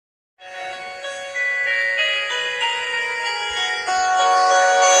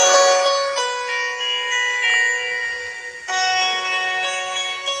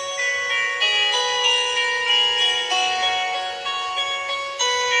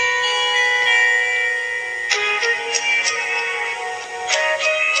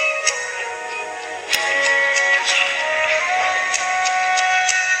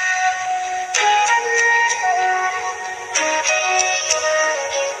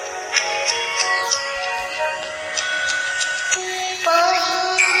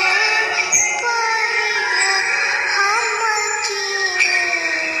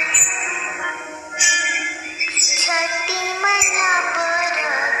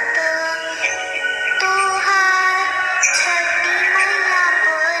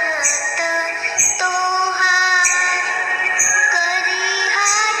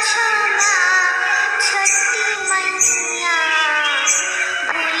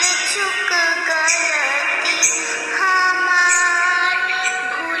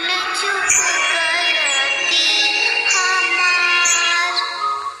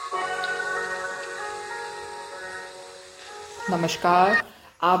नमस्कार।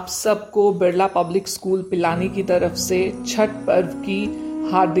 आप सबको बिरला पब्लिक स्कूल पिलानी की तरफ से छठ पर्व की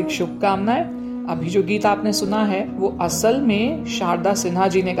हार्दिक शुभकामनाएं। अभी जो गीत आपने सुना है वो असल में शारदा सिन्हा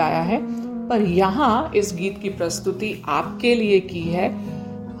जी ने गाया है, पर यहाँ इस गीत की प्रस्तुति आपके लिए की है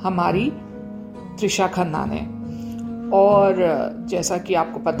हमारी त्रिशा खन्ना ने। और जैसा कि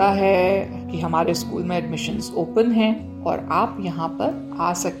आपको पता है कि हमारे स्कूल में एडमिशन्स ओपन हैं और आप यहाँ पर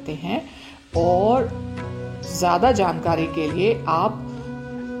आ सकते हैं, और ज़्यादा जानकारी के लिए आप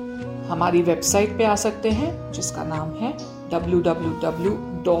हमारी वेबसाइट पे आ सकते हैं जिसका नाम है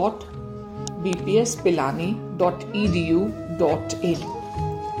www.bpspilani.edu.in।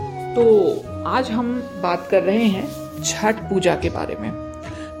 तो आज हम बात कर रहे हैं छठ पूजा के बारे में।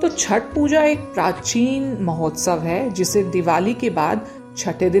 तो छठ पूजा एक प्राचीन महोत्सव है जिसे दिवाली के बाद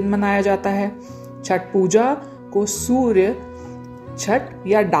छठे दिन मनाया जाता है। छठ पूजा को सूर्य छठ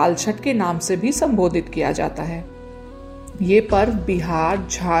या डाल छठ के नाम से भी संबोधित किया जाता है। ये पर्व बिहार,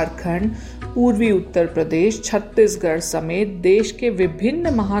 झारखंड, पूर्वी उत्तर प्रदेश, छत्तीसगढ़ समेत देश के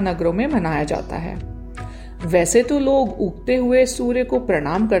विभिन्न महानगरों में मनाया जाता है। वैसे तो लोग उगते हुए सूर्य को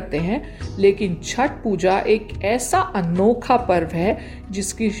प्रणाम करते हैं, लेकिन छठ पूजा एक ऐसा अनोखा पर्व है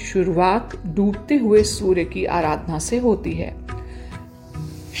जिसकी शुरुआत डूबते हुए सूर्य की आराधना से होती है।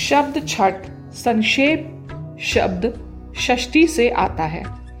 शब्द छठ संक्षेप शब्द षष्ठी से आता है।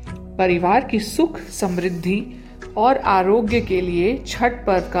 परिवार की सुख, समृद्धि और आरोग्य के लिए छठ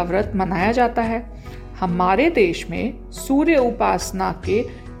पर्व का व्रत मनाया जाता है। हमारे देश में सूर्य उपासना के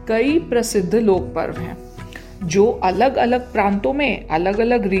कई प्रसिद्ध लोक पर्व हैं जो अलग अलग प्रांतों में अलग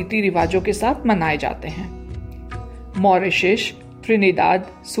अलग रीति रिवाजों के साथ मनाए जाते हैं। मॉरिशस, त्रिनिदाद,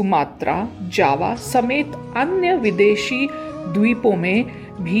 सुमात्रा, जावा समेत अन्य विदेशी द्वीपों में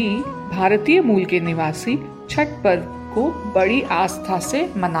भी भारतीय मूल के निवासी छठ पर्व को बड़ी आस्था से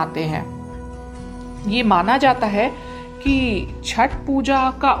मनाते हैं। ये माना जाता है कि छठ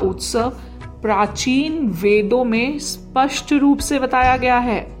पूजा का उत्सव प्राचीन वेदों में स्पष्ट रूप से बताया गया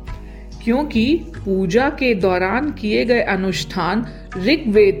है, क्योंकि पूजा के दौरान किए गए अनुष्ठान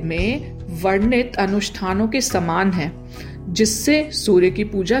ऋग्वेद में वर्णित अनुष्ठानों के समान हैं, जिससे सूर्य की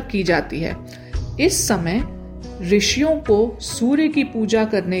पूजा की जाती है। इस समय ऋषियों को सूर्य की पूजा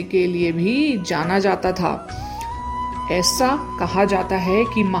करने के लिए भी जाना जाता था। ऐसा कहा जाता है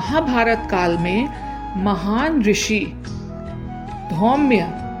कि महाभारत काल में महान ऋषि धौम्य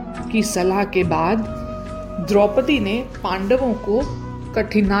की सलाह के बाद द्रौपदी ने पांडवों को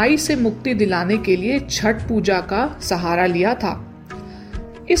कठिनाई से मुक्ति दिलाने के लिए छठ पूजा का सहारा लिया था।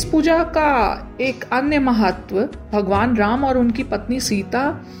 इस पूजा का एक अन्य महत्व भगवान राम और उनकी पत्नी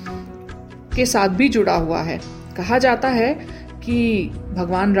सीता के साथ भी जुड़ा हुआ है। कहा जाता है कि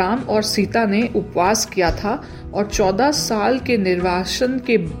भगवान राम और सीता ने उपवास किया था और 14 साल के निर्वासन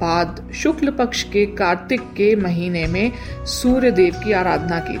के बाद शुक्ल पक्ष के कार्तिक के महीने में सूर्य देव की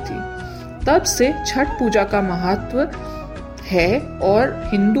आराधना की थी। तब से छठ पूजा का महत्व है और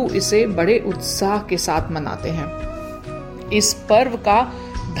हिंदू इसे बड़े उत्साह के साथ मनाते हैं। इस पर्व का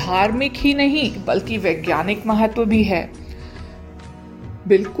धार्मिक ही नहीं बल्कि वैज्ञानिक महत्व भी है।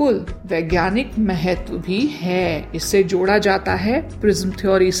 बिल्कुल, वैज्ञानिक महत्व भी है। इसे जोड़ा जाता है प्रिज्म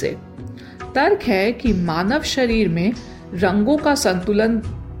थ्योरी से। तर्क है कि मानव शरीर में रंगों का संतुलन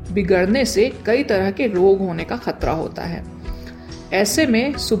बिगड़ने से कई तरह के रोग होने का खतरा होता है। ऐसे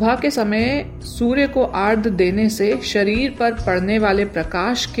में सुबह के समय सूर्य को आर्घ्य देने से शरीर पर पड़ने वाले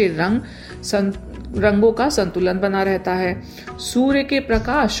प्रकाश के रंगों का संतुलन बना रहता है। सूर्य के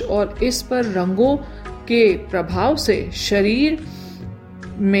प्रकाश और इस पर रंगों के प्रभाव से शरीर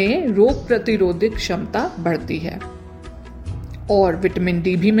में रोग प्रतिरोधक क्षमता बढ़ती है और विटामिन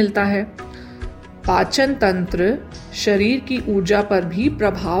डी भी मिलता है। पाचन तंत्र, शरीर की ऊर्जा पर भी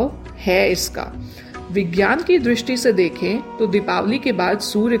प्रभाव है इसका। विज्ञान की दृष्टि से देखें तो दीपावली के बाद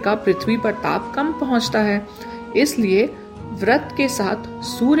सूर्य का पृथ्वी पर ताप कम पहुंचता है, इसलिए व्रत के साथ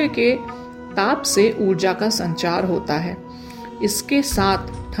सूर्य के ताप से ऊर्जा का संचार होता है। इसके साथ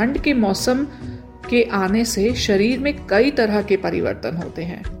ठंड के मौसम के आने से शरीर में कई तरह के परिवर्तन होते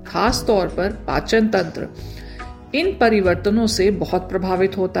हैं, खास तौर पर पाचन तंत्र इन परिवर्तनों से बहुत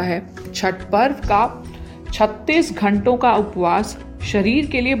प्रभावित होता है। छठ पर्व का 36 घंटों का उपवास शरीर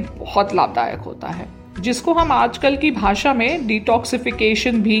के लिए बहुत लाभदायक होता है, जिसको हम आजकल की भाषा में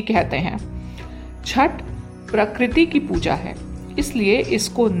डिटॉक्सिफिकेशन भी कहते हैं। छठ प्रकृति की पूजा है, इसलिए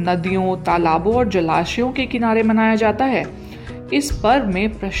इसको नदियों, तालाबों और जलाशयों के किनारे मनाया जाता है। इस पर्व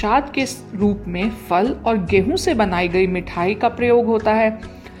में प्रसाद के रूप में फल और गेहूं से बनाई गई मिठाई का प्रयोग होता है,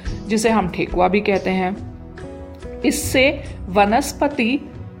 जिसे हम ठेकुआ भी कहते हैं। इससे वनस्पति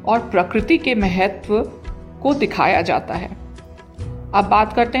और प्रकृति के महत्व को दिखाया जाता है। अब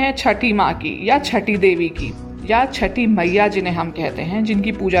बात करते हैं छठी माँ की या छठी देवी की। या छठी मैया जिन्हें हम कहते हैं,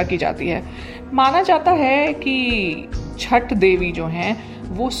 जिनकी पूजा की जाती है। माना जाता है कि छठ देवी जो हैं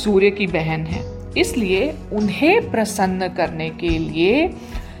वो सूर्य की बहन है, इसलिए उन्हें प्रसन्न करने के लिए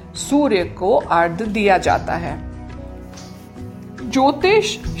सूर्य को अर्घ्य दिया जाता है।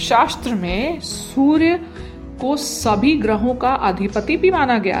 ज्योतिष शास्त्र में सूर्य को सभी ग्रहों का अधिपति भी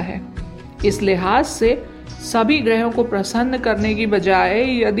माना गया है। इस लिहाज से सभी ग्रहों को प्रसन्न करने की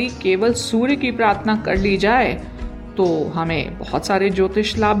बजाय यदि केवल सूर्य की प्रार्थना कर ली जाए तो हमें बहुत सारे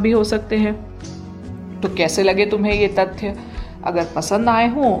ज्योतिष लाभ भी हो सकते हैं। तो कैसे लगे तुम्हें ये तथ्य? अगर पसंद आए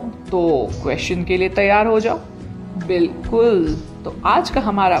हों तो क्वेश्चन के लिए तैयार हो जाओ। बिल्कुल। तो आज का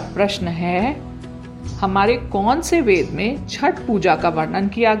हमारा प्रश्न है, हमारे कौन से वेद में छठ पूजा का वर्णन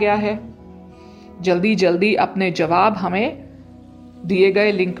किया गया है? जल्दी जल्दी अपने जवाब हमें दिए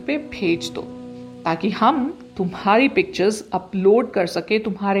गए लिंक पे भेज दो ताकि हम तुम्हारी पिक्चर्स अपलोड कर सके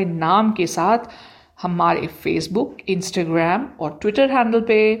तुम्हारे नाम के साथ हमारे फेसबुक, इंस्टाग्राम और ट्विटर हैंडल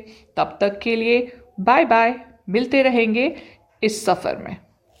पे। तब तक के लिए बाय बाय। मिलते रहेंगे इस सफर में।